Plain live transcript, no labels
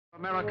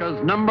America's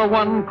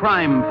 #1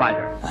 crime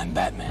fighter. I'm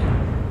Batman.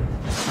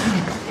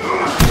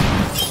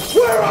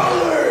 Where are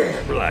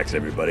they? Relax,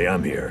 everybody.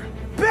 I'm here.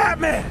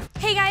 Batman!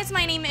 Hey guys,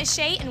 my name is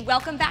Shay, and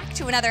welcome back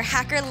to another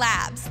Hacker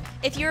Labs.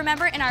 If you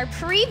remember, in our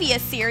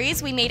previous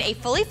series, we made a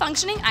fully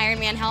functioning Iron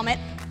Man helmet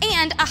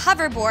and a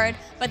hoverboard,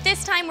 but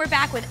this time we're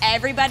back with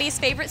everybody's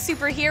favorite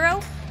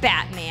superhero,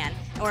 Batman.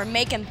 And we're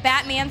making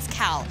Batman's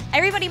cowl.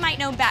 Everybody might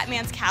know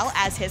Batman's cowl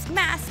as his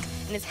mask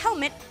and his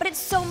helmet, but it's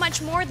so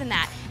much more than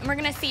that. And we're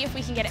gonna see if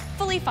we can get it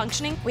fully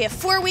functioning. We have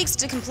 4 weeks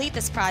to complete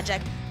this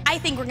project. I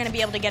think we're gonna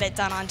be able to get it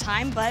done on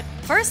time, but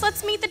first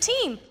let's meet the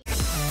team.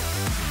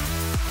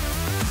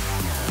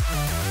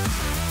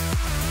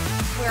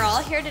 We're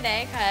all here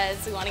today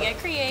because we want to get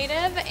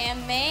creative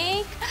and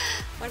make,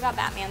 what about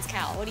Batman's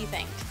cowl? What do you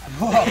think?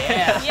 Oh,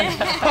 yeah.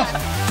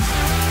 Yeah.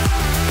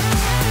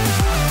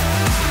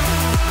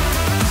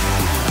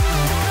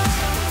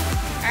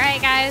 All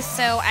right, guys,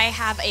 so I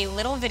have a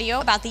little video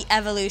about the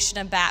evolution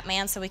of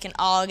Batman so we can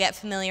all get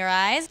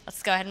familiarized.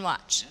 Let's go ahead and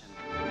watch.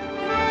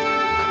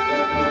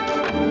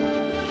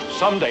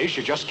 Some days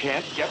you just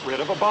can't get rid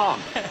of a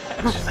bomb.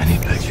 I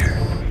need picture.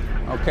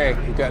 Okay,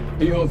 you got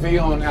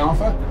POV on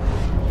Alpha.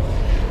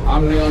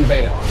 I'm on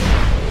Beta.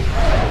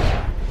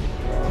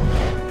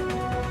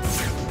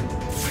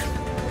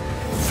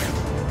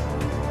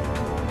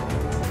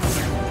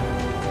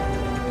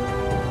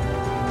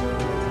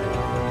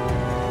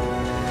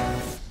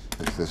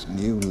 It's this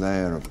new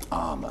layer of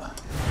armor.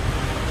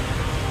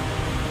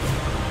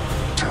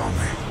 Tell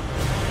me,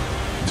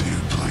 do you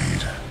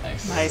bleed?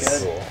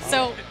 Nice.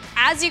 So,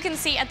 as you can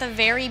see at the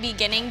very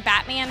beginning,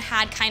 Batman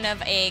had kind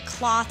of a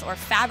cloth or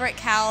fabric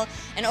cowl,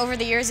 and over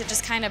the years it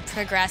just kind of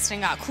progressed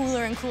and got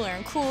cooler and cooler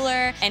and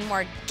cooler, and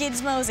more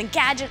gizmos and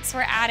gadgets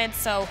were added,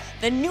 so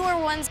the newer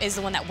ones is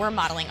the one that we're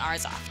modeling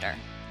ours after.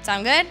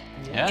 Sound good?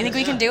 Yeah. You think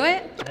we can do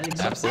it?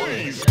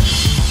 Absolutely.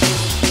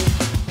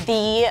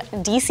 The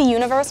DC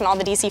universe and all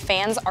the DC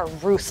fans are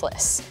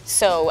ruthless.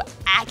 So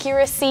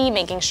accuracy,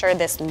 making sure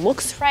this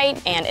looks right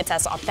and it's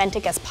as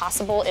authentic as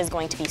possible is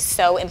going to be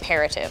so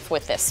imperative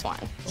with this one.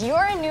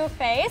 You're a new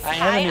face.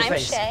 I'm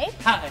Shay.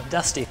 Hi,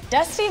 Dusty.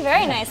 Dusty,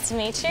 very nice to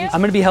meet you. I'm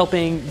going to be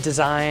helping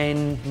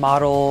design,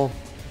 model,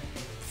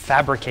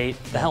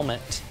 fabricate the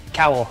helmet.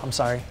 Cowl, I'm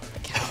sorry.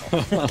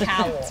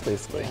 Cowl. It's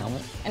basically a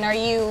helmet. And are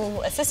you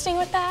assisting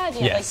with that? Do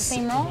you have like the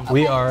same role?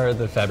 We Okay. are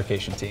the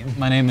fabrication team.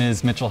 My name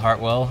is Mitchell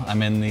Hartwell.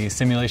 I'm in the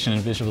Simulation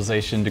and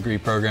Visualization degree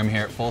program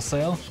here at Full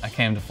Sail. I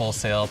came to Full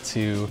Sail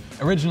to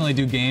originally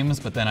do games,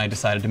 but then I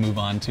decided to move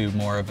on to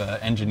more of an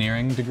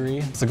engineering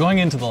degree. So going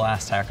into the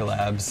last Hacker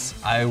Labs,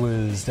 I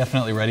was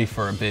definitely ready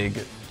for a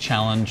big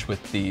challenge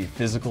with the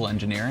physical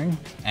engineering,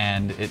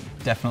 and it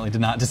definitely did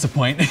not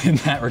disappoint in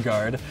that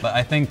regard. But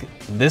I think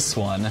this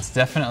one is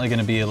definitely going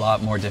to be a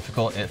lot more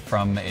difficult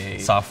from a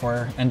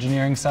software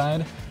engineering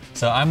side.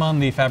 So I'm on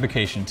the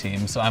fabrication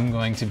team, so I'm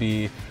going to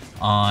be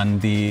on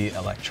the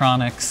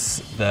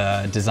electronics,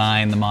 the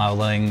design, the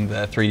modeling,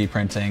 the 3D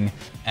printing,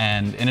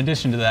 and in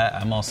addition to that,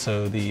 I'm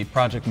also the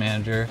project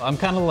manager. I'm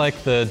kind of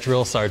like the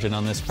drill sergeant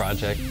on this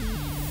project.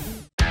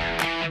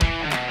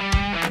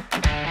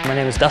 My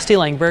name is Dusty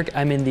Langberg.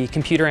 I'm in the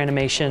computer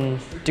animation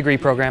degree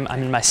program.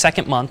 I'm in my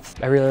 2nd month.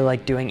 I really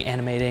like doing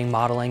animating,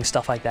 modeling,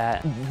 stuff like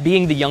that.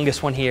 Being the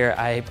youngest one here,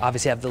 I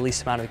obviously have the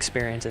least amount of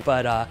experience,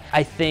 but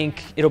I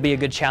think it'll be a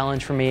good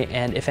challenge for me,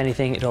 and if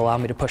anything, it'll allow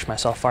me to push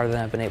myself farther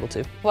than I've been able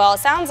to. Well, it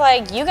sounds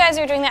like you guys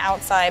are doing the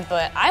outside,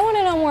 but I want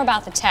to know more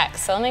about the tech,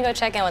 so let me go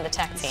check in with the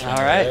tech team.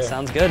 All right,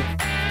 sounds good.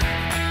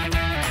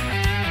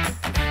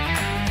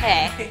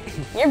 Hey,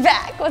 you're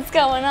back. What's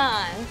going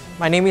on?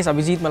 My name is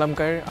Abhijit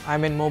Malamkar.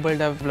 I'm in mobile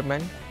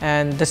development,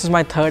 and this is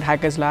my 3rd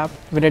Hackers Lab.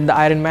 We did the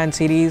Iron Man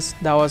series,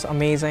 that was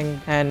amazing,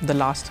 and the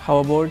last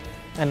hoverboard.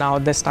 And now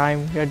this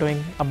time we're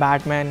doing a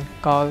Batman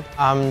Cowl.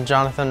 I'm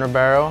Jonathan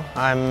Ribeiro.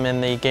 I'm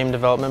in the game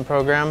development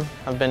program.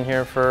 I've been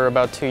here for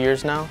about 2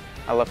 years now.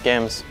 I love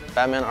games.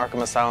 Batman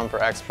Arkham Asylum for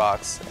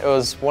Xbox. It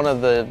was one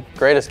of the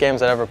greatest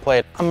games I've ever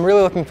played. I'm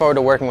really looking forward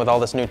to working with all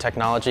this new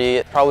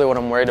technology. Probably what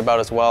I'm worried about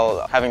as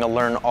well, having to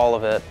learn all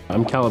of it.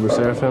 I'm Caliber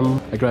Seraphim.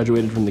 I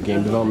graduated from the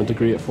game development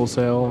degree at Full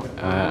Sail,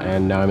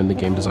 and now I'm in the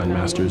game design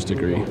master's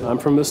degree. I'm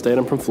from the state,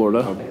 I'm from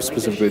Florida,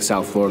 specifically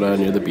South Florida,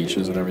 near the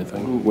beaches and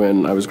everything.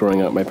 When I was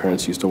growing up, my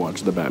parents used to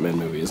watch the Batman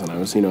movies, and I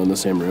was, in the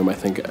same room. I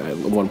think at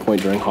one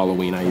point during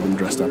Halloween, I even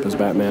dressed up as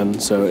Batman,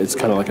 so it's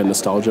kind of like a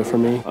nostalgia for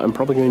me. I'm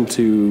probably going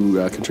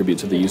to contribute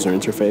to the user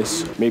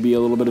interface. Maybe a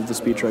little bit of the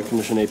speech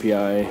recognition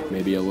API,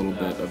 maybe a little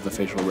bit of the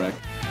facial rec.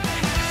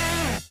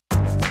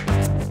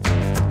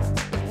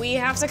 We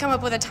have to come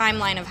up with a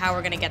timeline of how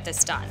we're gonna get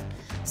this done.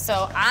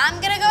 So I'm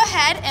gonna go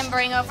ahead and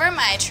bring over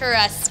my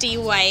trusty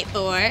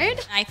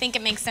whiteboard. I think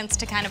it makes sense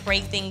to kind of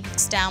break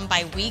things down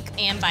by week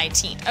and by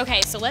team.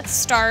 Okay, so let's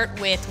start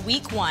with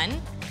week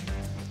 1,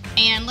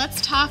 and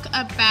let's talk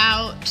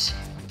about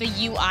the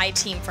UI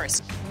team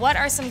first. What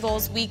are some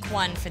goals week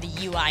 1 for the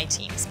UI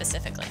team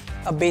specifically?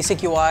 A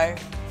basic UI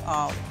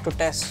to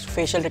test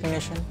facial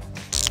recognition.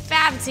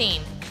 Fab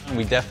team.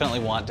 We definitely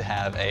want to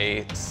have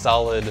a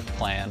solid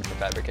plan for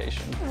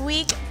fabrication.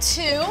 Week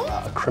 2.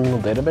 A criminal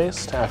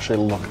database to actually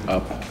look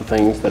up the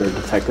things that are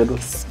detected.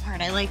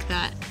 Smart, I like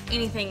that.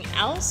 Anything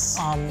else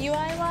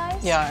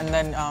UI-wise? Yeah, and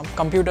then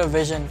computer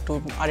vision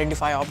to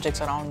identify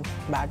objects around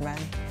Batman.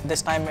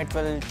 This time it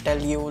will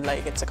tell you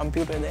like it's a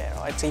computer there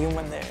or it's a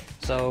human there.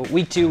 So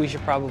week 2, we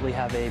should probably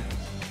have a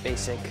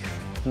basic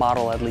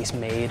model at least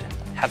made,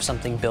 have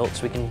something built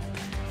so we can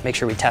make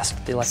sure we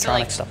test the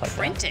electronic stuff like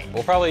printing. that.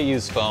 We'll probably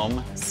use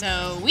foam.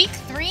 So week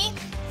 3.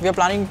 We are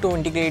planning to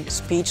integrate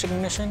speech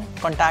recognition,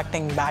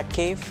 contacting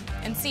Batcave.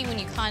 And see, when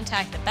you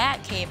contact the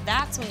Batcave,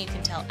 that's when you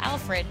can tell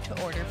Alfred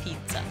to order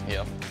pizza.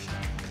 Yep.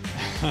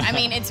 I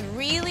mean, it's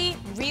really,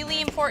 really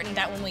important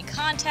that when we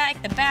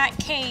contact the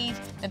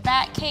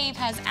Batcave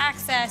has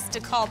access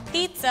to call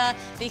pizza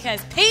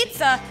because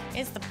pizza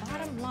is the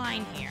bottom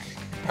line here.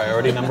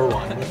 Priority number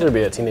 1. It's gonna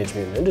be a Teenage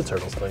Mutant Ninja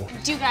Turtles thing.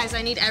 You guys,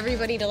 I need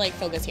everybody to like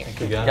focus here.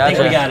 We got I it.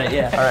 think we got it,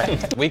 yeah. All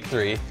right. Week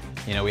 3,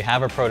 you know, we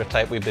have a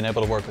prototype. We've been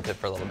able to work with it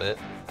for a little bit.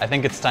 I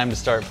think it's time to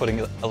start putting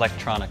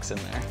electronics in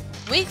there.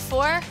 Week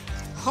 4,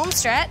 home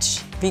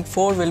stretch. Week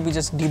 4 will be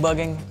just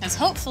debugging. As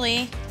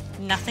hopefully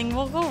nothing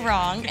will go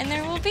wrong and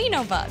there will be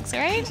no bugs,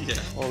 right? Yeah.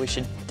 Well, we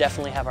should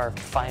definitely have our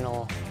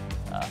final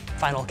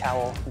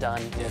cowl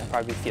done. We'll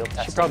probably field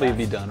test. Should probably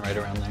be done right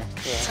around there.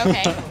 Yeah.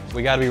 Okay.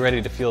 We got to be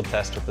ready to field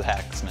test with the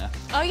Hacksmith.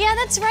 Oh yeah,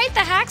 that's right,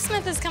 the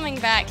Hacksmith is coming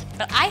back.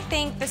 But I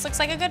think this looks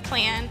like a good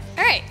plan.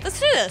 All right, let's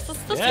do this.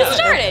 Let's get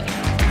started.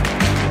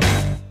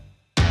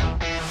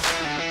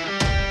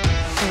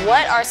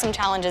 What are some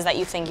challenges that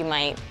you think you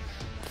might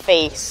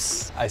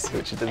face? I see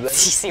what you did there. You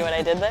see what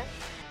I did there?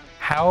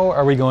 How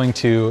are we going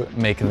to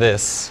make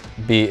this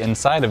be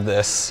inside of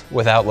this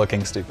without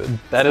looking stupid?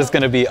 That is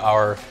going to be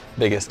our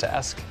biggest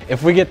task.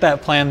 If we get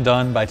that plan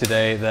done by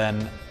today,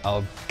 then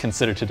I'll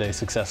consider today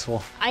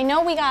successful. I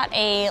know we got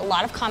a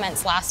lot of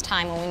comments last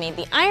time when we made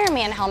the Iron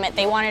Man helmet.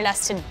 They wanted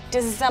us to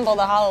disassemble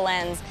the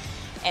HoloLens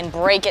and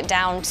break it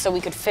down so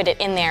we could fit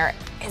it in there.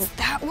 Is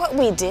that what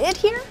we did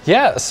here?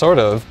 Yeah, sort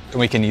of.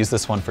 We can use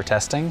this one for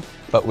testing,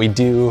 but we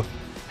do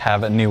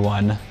have a new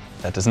one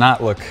that does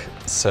not look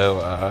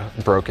so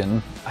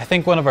broken. I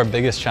think one of our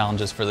biggest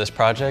challenges for this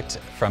project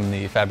from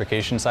the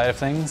fabrication side of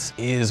things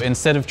is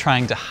instead of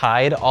trying to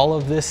hide all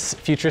of this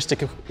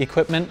futuristic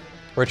equipment,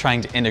 we're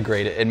trying to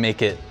integrate it and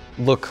make it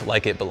look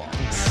like it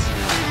belongs.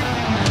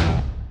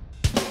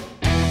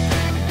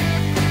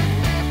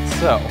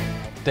 So,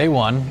 day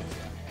 1,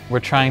 we're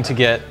trying to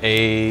get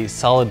a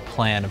solid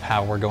plan of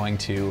how we're going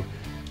to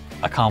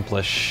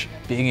accomplish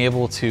being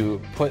able to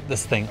put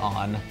this thing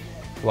on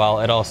while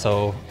it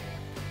also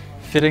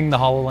fitting the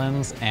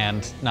HoloLens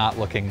and not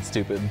looking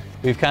stupid.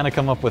 We've kind of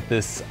come up with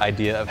this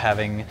idea of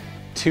having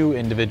 2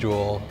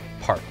 individual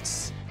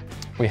parts.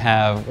 We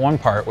have one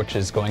part which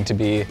is going to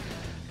be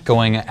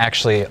going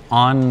actually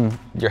on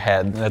your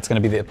head. That's going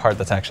to be the part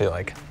that's actually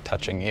like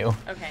touching you.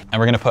 Okay. And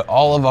we're going to put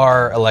all of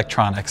our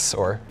electronics,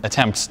 or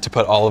attempt to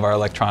put all of our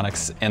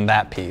electronics in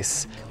that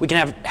piece. We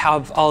can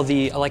have all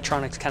the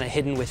electronics kind of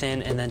hidden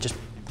within and then just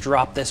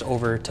drop this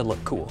over to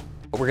look cool.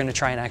 But we're gonna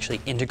try and actually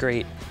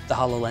integrate the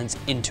HoloLens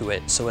into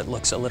it so it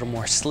looks a little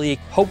more sleek.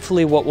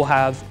 Hopefully what we'll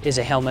have is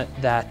a helmet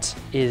that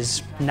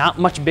is not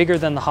much bigger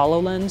than the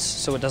HoloLens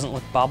so it doesn't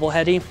look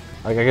bobbleheady.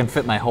 Like I can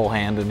fit my whole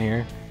hand in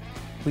here.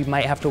 We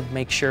might have to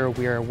make sure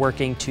we are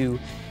working to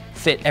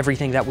fit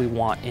everything that we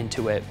want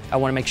into it. I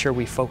wanna make sure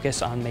we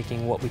focus on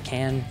making what we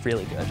can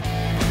really good.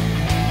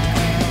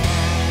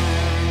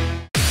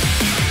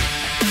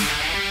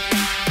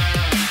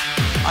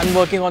 I'm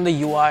working on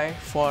the UI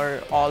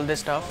for all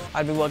this stuff.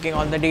 I'll be working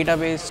on the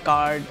database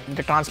card,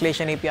 the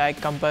translation API,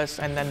 Compass,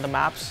 and then the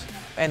maps.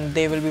 And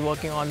they will be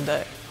working on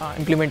the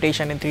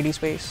implementation in 3D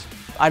space.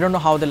 I don't know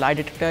how the lie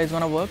detector is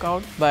going to work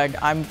out, but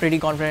I'm pretty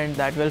confident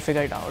that we'll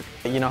figure it out.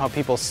 You know how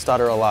people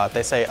stutter a lot.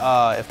 They say,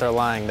 if they're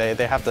lying.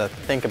 They have to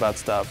think about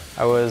stuff.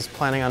 I was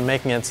planning on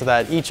making it so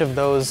that each of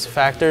those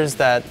factors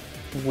that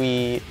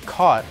we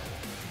caught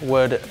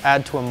would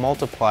add to a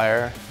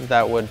multiplier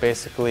that would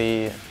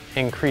basically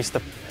increase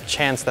the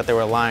chance that they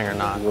were lying or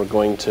not. We're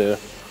going to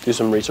do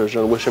some research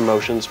on which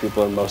emotions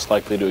people are most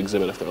likely to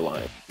exhibit if they're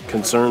lying.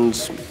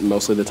 Concerns,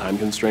 mostly the time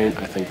constraint.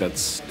 I think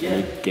that's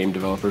any game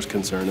developer's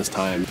concern is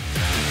time.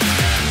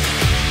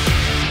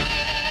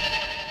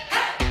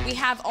 We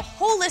have a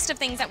whole list of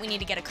things that we need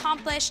to get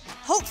accomplished.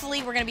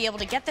 Hopefully we're gonna be able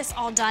to get this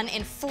all done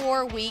in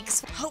 4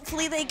 weeks.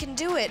 Hopefully they can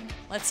do it.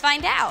 Let's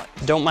find out.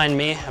 Don't mind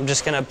me, I'm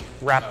just gonna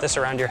wrap this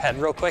around your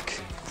head real quick.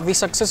 We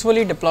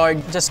successfully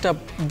deployed just a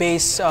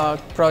base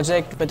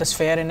project with a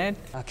sphere in it.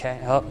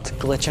 Okay, oh, it's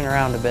glitching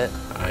around a bit.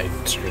 I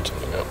screwed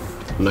something up.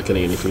 I'm not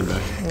getting any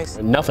feedback.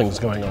 Nothing's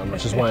going on,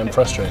 which is why I'm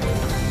frustrated.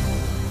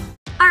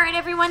 All right,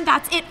 everyone,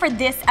 that's it for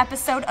this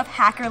episode of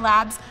Hacker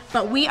Labs,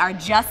 but we are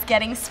just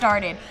getting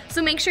started.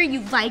 So make sure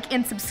you like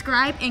and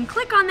subscribe and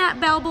click on that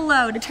bell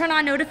below to turn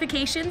on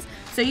notifications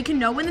so you can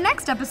know when the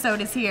next episode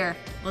is here.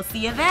 We'll see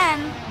you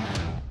then.